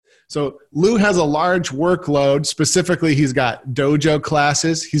So Lou has a large workload. Specifically, he's got dojo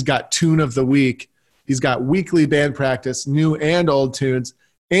classes. He's got tune of the week. He's got weekly band practice, new and old tunes.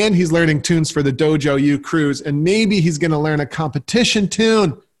 And he's learning tunes for the Dojo U Cruise. And maybe he's going to learn a competition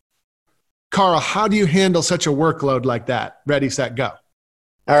tune. Carl, how do you handle such a workload like that? Ready, set, go.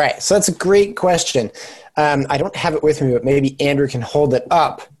 All right. So that's a great question. I don't have it with me, but maybe Andrew can hold it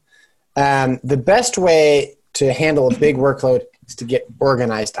up. The best way to handle a big workload is to get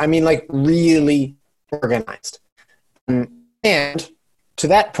organized. I mean, like really organized. And to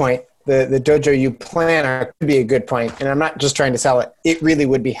that point, the Dojo U planner could be a good point, and I'm not just trying to sell it. It really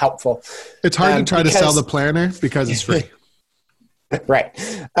would be helpful. It's hard to try to sell the planner because it's free. Right.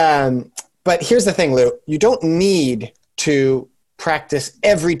 But here's the thing, Lou. You don't need to practice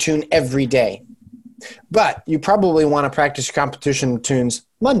every tune every day. But you probably want to practice your competition tunes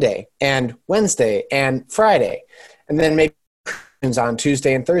Monday and Wednesday and Friday, and then maybe tunes on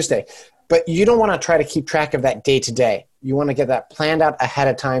Tuesday and Thursday. But you don't want to try to keep track of that day to day. You want to get that planned out ahead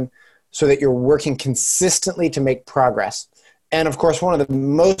of time so that you're working consistently to make progress. And of course, one of the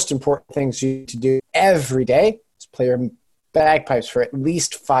most important things you need to do every day is play your bagpipes for at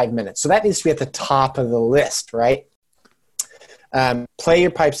least 5 minutes. So that needs to be at the top of the list, right? Play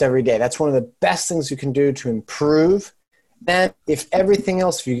your pipes every day. That's one of the best things you can do to improve. And if everything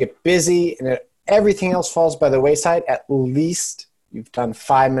else, if you get busy and everything else falls by the wayside, at least you've done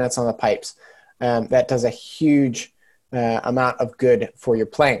 5 minutes on the pipes. That does a huge amount of good for your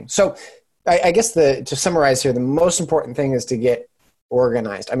playing. So I guess to summarize here, the most important thing is to get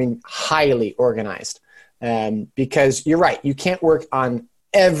organized. I mean, highly organized. Because you're right, you can't work on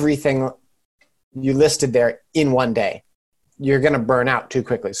everything you listed there in one day. You're going to burn out too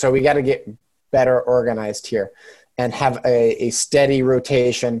quickly. So we got to get better organized here and have a steady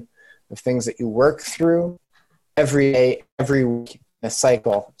rotation of things that you work through every day, every week in a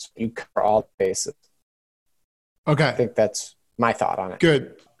cycle, so you cover all the bases. Okay. I think that's my thought on it.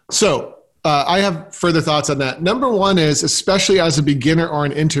 Good. So I have further thoughts on that. Number one is, especially as a beginner or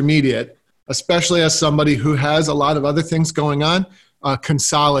an intermediate, especially as somebody who has a lot of other things going on,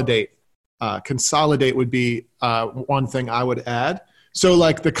 consolidate. Consolidate would be one thing I would add. So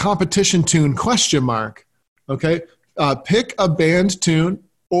like the competition tune ? Okay. Pick a band tune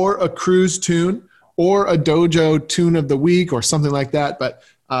or a cruise tune or a dojo tune of the week or something like that. But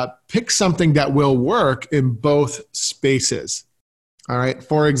pick something that will work in both spaces. All right.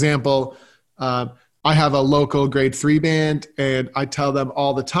 For example, I have a local grade 3 band, and I tell them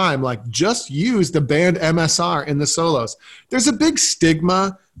all the time, like, just use the band MSR in the solos. There's a big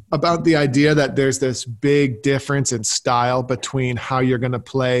stigma about the idea that there's this big difference in style between how you're going to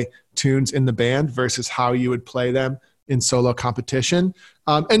play tunes in the band versus how you would play them in solo competition.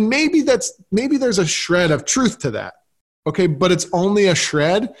 And maybe there's a shred of truth to that. Okay, but it's only a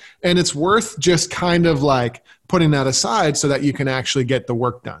shred, and it's worth just kind of like putting that aside so that you can actually get the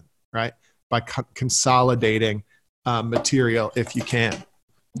work done, right? By consolidating material if you can,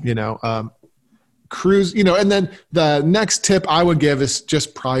 cruise, and then the next tip I would give is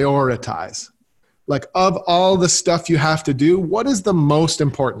just prioritize. Like, of all the stuff you have to do, what is the most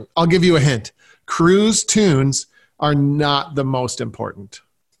important? I'll give you a hint. Cruise tunes are not the most important,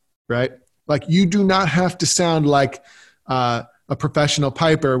 right? Like, you do not have to sound like a professional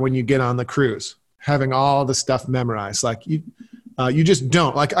piper when you get on the cruise, having all the stuff memorized. Like, you just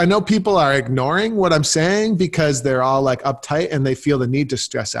don't. Like, I know people are ignoring what I'm saying because they're all like uptight and they feel the need to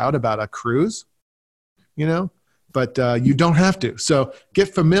stress out about a cruise, but you don't have to. So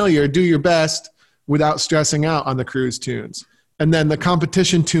get familiar, do your best without stressing out on the cruise tunes. And then the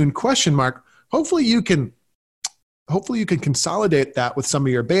competition tune ? Hopefully you can consolidate that with some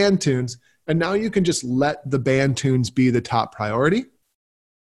of your band tunes. And now you can just let the band tunes be the top priority.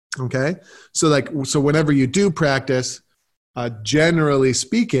 Okay. So whenever you do practice, generally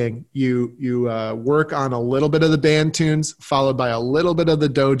speaking, you work on a little bit of the band tunes, followed by a little bit of the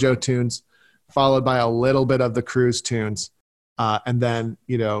dojo tunes, followed by a little bit of the cruise tunes. And then,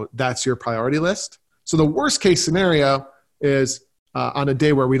 that's your priority list. So the worst case scenario is on a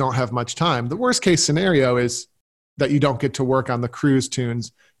day where we don't have much time. The worst case scenario is that you don't get to work on the cruise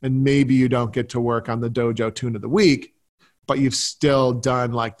tunes, and maybe you don't get to work on the dojo tune of the week, but you've still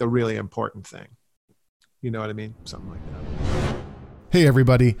done like the really important thing. You know what I mean? Something like that. Hey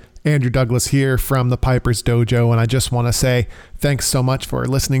everybody, Andrew Douglas here from the Piper's Dojo, and I just want to say thanks so much for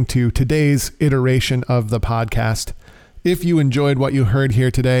listening to today's iteration of the podcast. If you enjoyed what you heard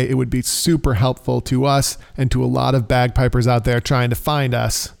here today, it would be super helpful to us and to a lot of bagpipers out there trying to find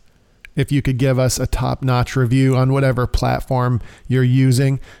us if you could give us a top-notch review on whatever platform you're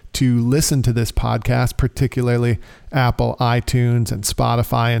using to listen to this podcast, particularly Apple, iTunes, and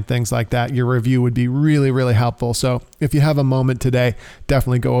Spotify and things like that. Your review would be really, really helpful. So if you have a moment today,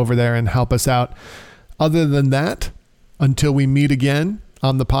 definitely go over there and help us out. Other than that, until we meet again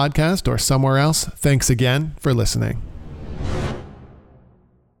on the podcast or somewhere else, thanks again for listening.